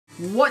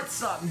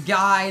What's up,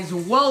 guys?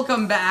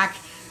 Welcome back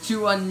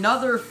to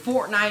another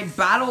Fortnite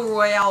Battle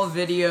Royale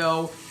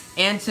video.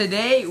 And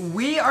today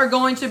we are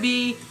going to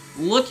be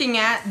looking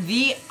at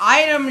the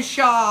item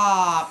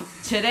shop.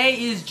 Today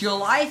is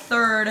July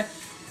 3rd.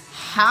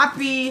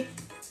 Happy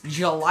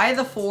July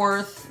the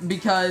 4th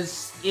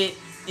because it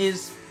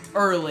is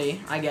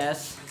early, I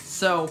guess.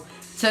 So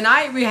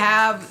tonight we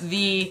have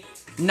the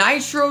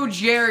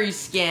NitroJerry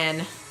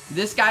skin.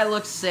 This guy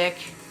looks sick.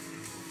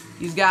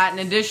 He's got an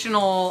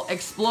additional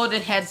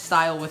exploded head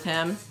style with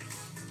him.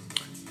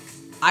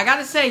 I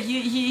gotta say,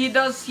 he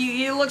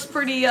looks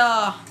pretty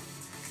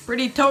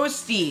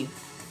toasty.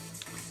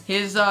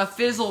 His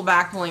fizzle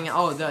back bling,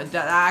 oh, that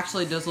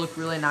actually does look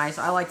really nice.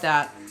 I like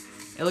that.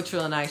 It looks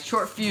really nice.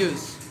 Short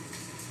fuse.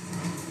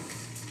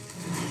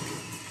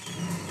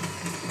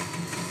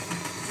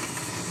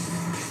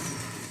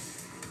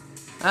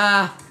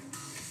 I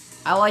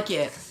like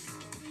it.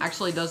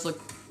 Actually does look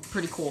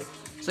pretty cool.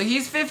 So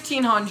he's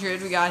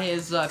 1500. We got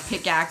his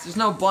pickaxe. There's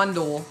no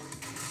bundle.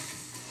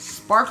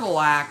 Sparkle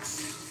axe.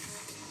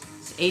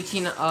 It's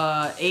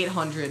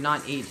 800,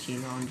 not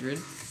 1800.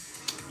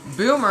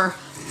 Boomer.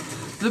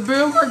 The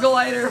boomer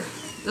glider.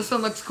 This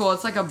one looks cool.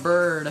 It's like a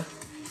bird.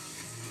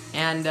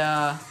 And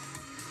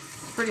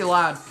it's pretty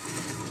loud.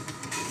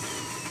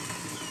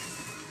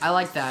 I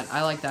like that.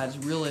 I like that.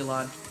 It's really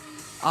loud.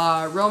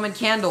 Roman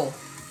candle.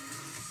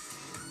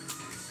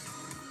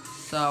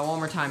 So one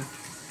more time.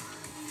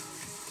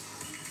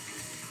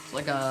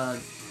 Like a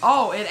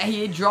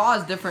he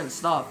draws different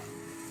stuff.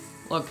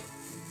 Look,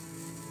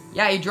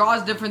 yeah, he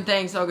draws different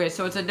things. Okay,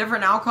 so it's a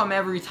different outcome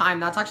every time.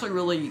 That's actually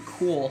really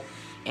cool.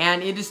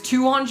 And it is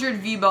 200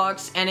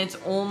 V-Bucks, and it's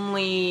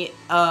only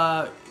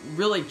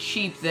really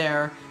cheap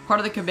there, part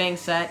of the Kabang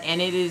set, and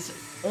it is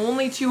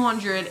only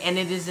 200, and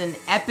it is an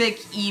epic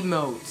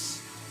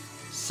emotes.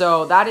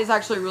 So that is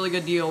actually a really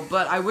good deal,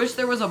 but I wish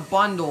there was a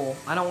bundle.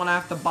 I don't want to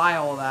have to buy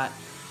all that.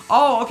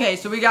 Oh, okay,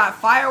 so we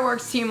got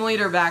Fireworks Team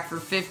Leader back for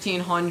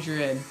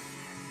 1500.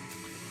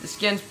 The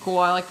skin's cool.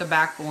 I like the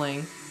back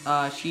bling.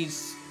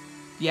 She's,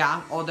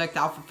 yeah, all decked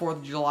out for 4th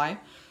of July.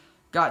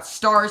 Got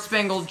Star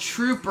Spangled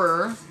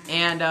Trooper,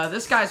 and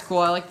this guy's cool.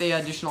 I like the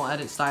additional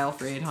edit style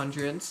for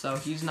 800, so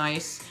he's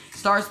nice.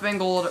 Star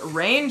Spangled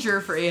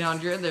Ranger for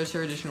 800. There's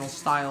her additional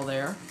style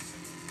there.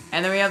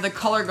 And then we have the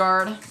Color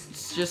Guard.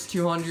 It's just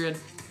 200.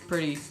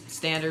 Pretty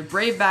standard.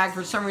 Brave Bag.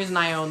 For some reason,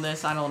 I own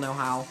this. I don't know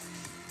how.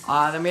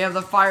 Then we have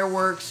the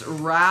Fireworks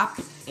Wrap.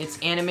 It's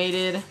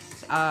animated.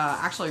 It's,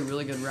 actually a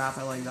really good wrap.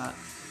 I like that.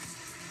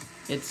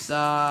 It's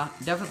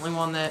definitely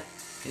one that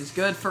is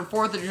good for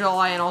 4th of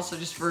July and also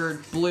just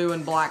for blue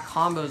and black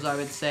combos, I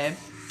would say.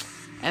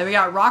 And we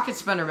got Rocket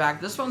Spinner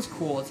back. This one's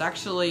cool. It's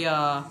actually,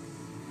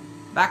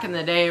 back in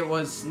the day, it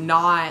was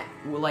not,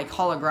 like,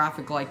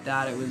 holographic like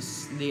that. It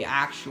was the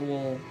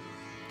actual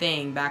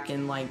thing back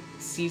in, like,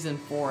 Season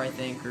 4, I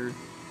think, or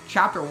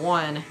Chapter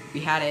 1. We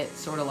had it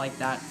sort of like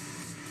that.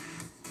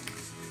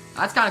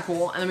 That's kind of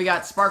cool. And then we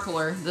got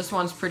Sparkler. This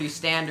one's pretty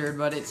standard,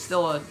 but it's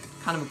still a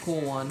kind of a cool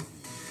one.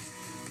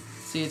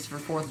 See, it's for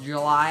 4th of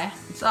July.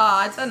 It's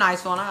a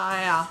nice one.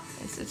 Yeah,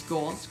 it's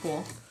cool. It's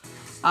cool.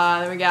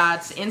 Then we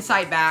got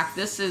Insight Back.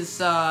 This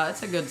is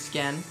it's a good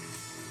skin.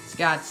 It's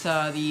got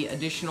the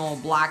additional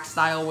black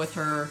style with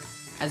her,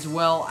 as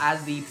well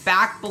as the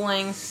back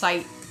bling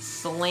sight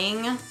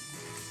sling.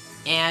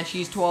 And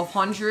she's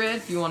 1200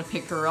 if you want to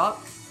pick her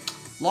up.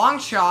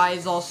 Longshot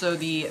is also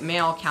the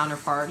male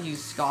counterpart.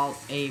 He's got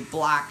a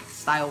black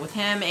style with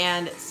him,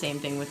 and same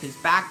thing with his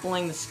back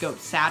bling, the scope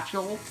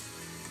satchel.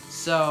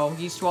 So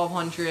he's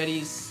 1200.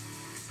 He's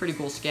pretty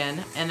cool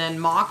skin. And then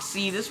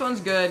Moxie, this one's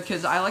good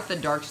because I like the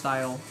dark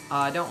style.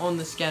 I don't own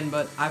the skin,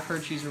 but I've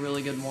heard she's a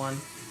really good one.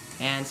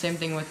 And same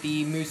thing with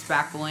the Moose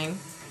back bling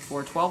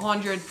for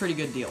 1200. Pretty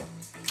good deal.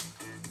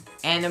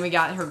 And then we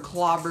got her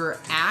Clobber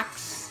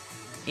Axe,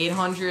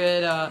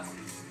 800.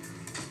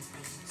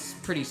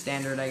 Pretty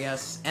standard, I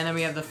guess. And then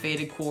we have the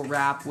Faded Cool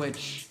Wrap,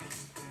 which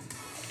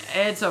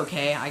it's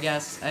okay, I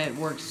guess. It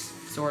works,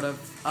 sort of.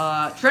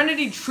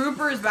 Trinity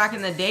Trooper is back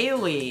in the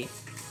daily.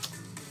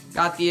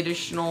 Got the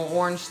additional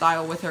orange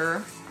style with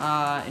her,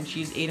 and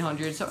she's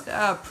 800,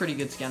 so pretty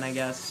good skin, I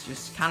guess.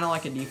 Just kind of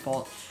like a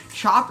default.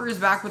 Chopper is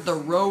back with the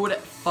Road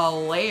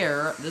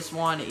Flare. This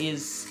one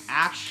is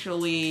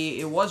actually,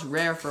 it was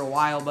rare for a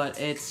while, but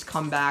it's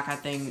come back, I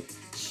think,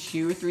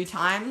 2 or 3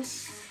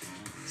 times.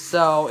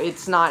 So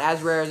it's not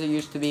as rare as it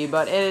used to be,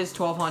 but it is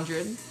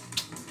 1200.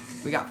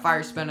 We got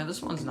Fire Spinner.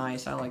 This one's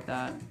nice. I like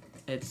that.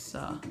 It's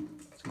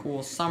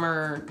cool.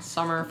 Summer,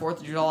 4th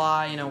of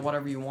July, you know,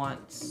 whatever you want.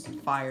 It's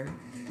fire.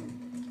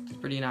 It's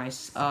pretty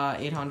nice.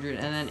 800.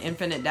 And then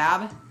Infinite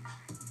Dab.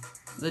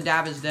 The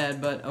dab is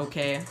dead, but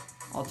okay.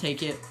 I'll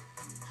take it.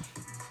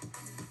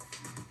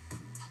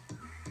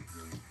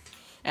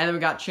 And then we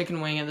got Chicken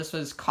Wing, and this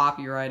was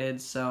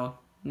copyrighted, so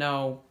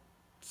no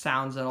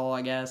sounds at all,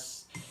 I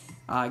guess.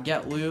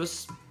 Get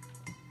Loose,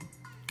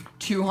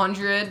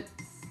 200.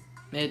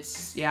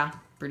 It's, yeah,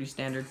 pretty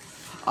standard.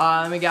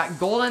 Then we got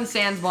Golden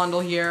Sands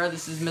bundle here.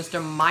 This is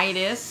Mr.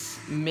 Midas,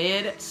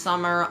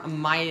 Midsummer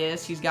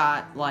Midas. He's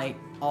got, like,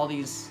 all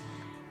these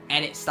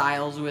edit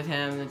styles with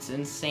him. It's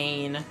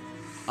insane.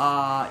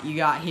 You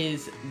got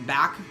his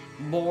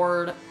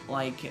backboard,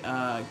 like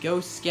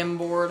ghost skim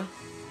board.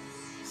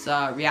 It's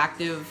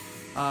reactive,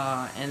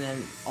 and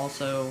then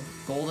also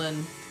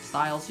golden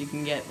styles. You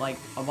can get like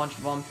a bunch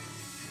of them.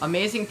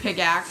 Amazing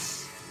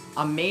pickaxe,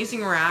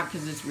 amazing wrap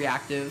because it's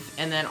reactive,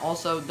 and then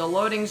also the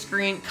loading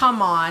screen.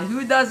 Come on,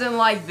 who doesn't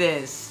like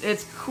this?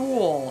 It's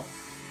cool.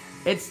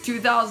 It's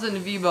 2,000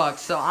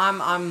 V-Bucks, so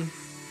I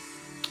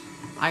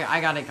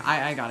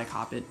gotta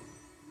cop it.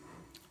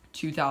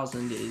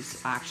 2,000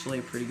 is actually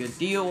a pretty good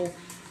deal.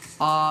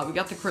 We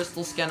got the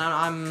crystal skin.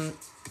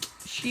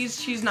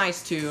 She's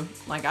nice too.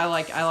 Like I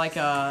like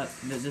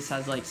this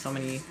has like so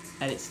many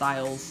edit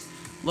styles.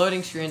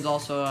 Loading screen's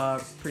also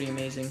pretty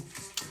amazing.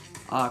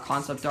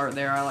 Concept art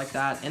there, I like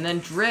that. And then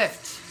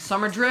Drift.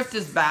 Summer Drift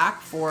is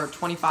back for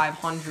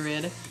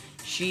 2,500.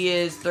 She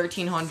is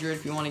 1,300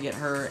 if you want to get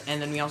her.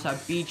 And then we also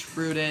have Beach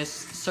Brutus,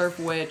 Surf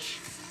Witch,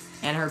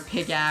 and her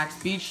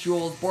pickaxe, Beach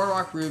Jewels,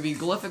 Boardwalk Ruby,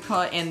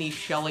 Glyphica, and the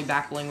Shelly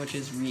backbling, which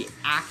is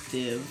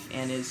reactive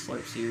and is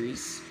Slurp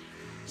series.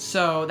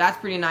 So that's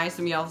pretty nice.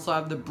 And we also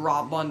have the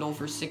Brat bundle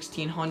for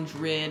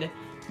 1,600,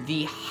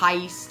 the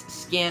Heist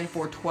skin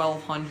for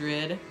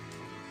 1,200.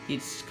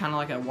 It's kind of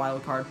like a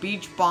wild card.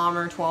 Beach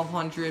Bomber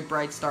 1,200,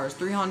 Bright Stars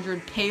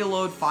 300,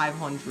 Payload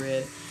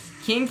 500,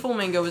 King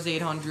Flamingo is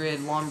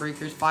 800,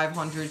 Lawbreakers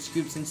 500,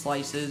 Scoops and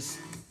Slices.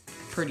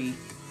 Pretty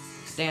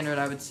standard,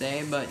 I would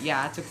say, but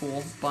yeah, it's a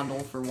cool bundle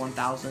for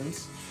 1,000. And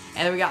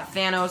then we got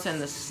Thanos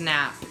and the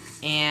Snap,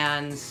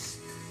 and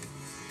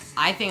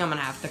I think I'm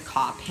gonna have to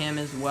cop him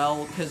as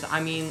well, because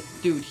I mean,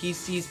 dude,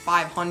 he's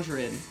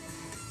 500.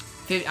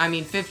 I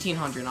mean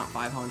 1,500, not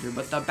 500,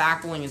 but the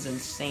backbling is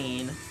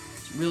insane.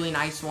 It's a really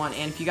nice one.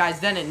 And if you guys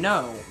didn't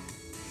know,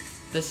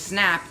 the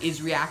Snap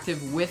is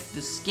reactive with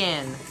the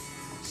skin,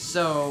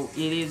 so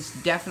it is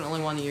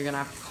definitely one that you're gonna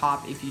have to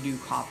cop if you do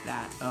cop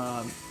that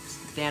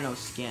Thanos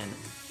skin.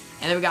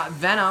 And then we got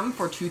Venom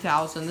for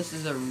 2,000. This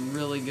is a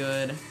really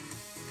good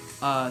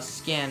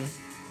skin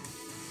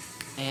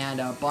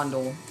and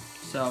bundle.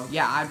 So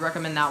yeah, I'd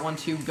recommend that one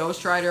too.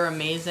 Ghost Rider,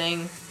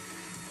 amazing,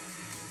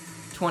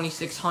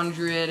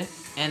 2,600.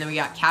 And then we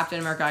got Captain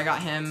America. I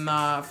got him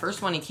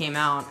first when he came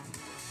out.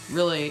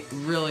 Really,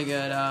 really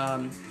good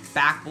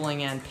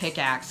backbling and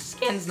pickaxe.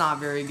 Skin's not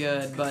very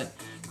good, but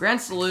Grand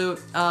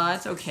Salute,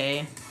 it's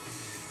okay.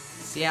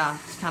 So yeah,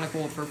 it's kind of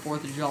cool for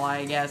 4th of July,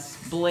 I guess.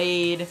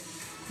 Blade.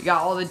 We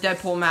got all the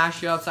Deadpool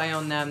mashups. I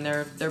own them.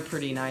 They're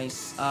pretty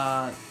nice.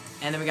 And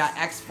then we got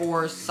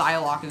X-Force.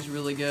 Psylocke is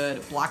really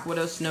good. Black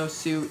Widow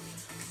Snowsuit.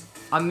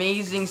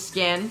 Amazing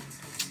skin.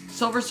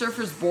 Silver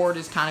Surfer's board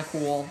is kind of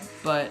cool.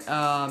 But,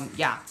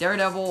 yeah.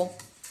 Daredevil.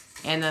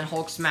 And then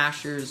Hulk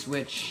Smashers,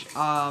 which,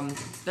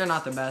 they're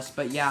not the best.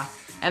 But, yeah.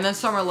 And then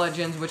Summer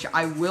Legends, which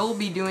I will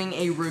be doing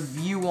a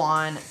review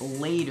on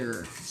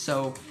later.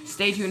 So,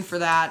 stay tuned for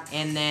that.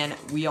 And then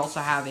we also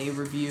have a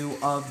review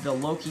of the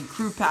Loki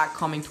Crew Pack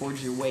coming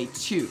towards your way,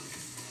 too.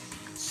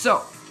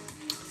 So,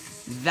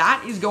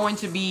 that is going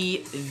to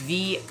be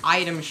the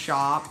item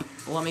shop.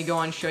 Let me go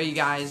and show you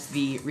guys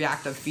the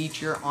reactive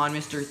feature on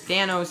Mr.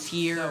 Thanos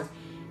here. So,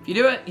 if you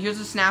do it, here's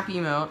a snap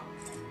emote.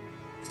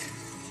 You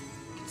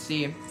can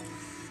see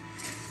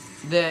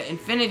the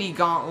Infinity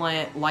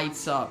Gauntlet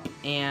lights up,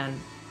 and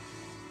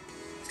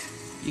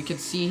you can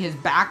see his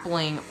back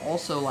bling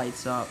also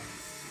lights up.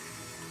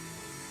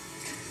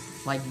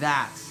 Like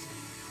that.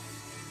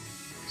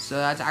 So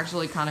that's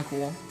actually kind of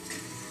cool.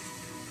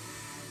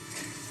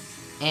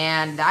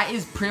 And that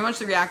is pretty much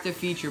the reactive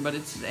feature, but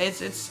it's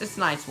a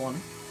nice one.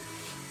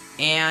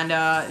 And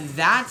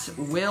that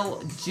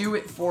will do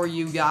it for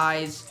you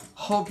guys.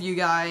 Hope you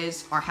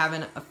guys are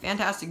having a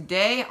fantastic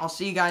day. I'll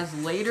see you guys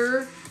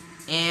later.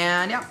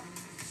 And yeah,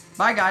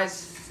 bye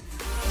guys.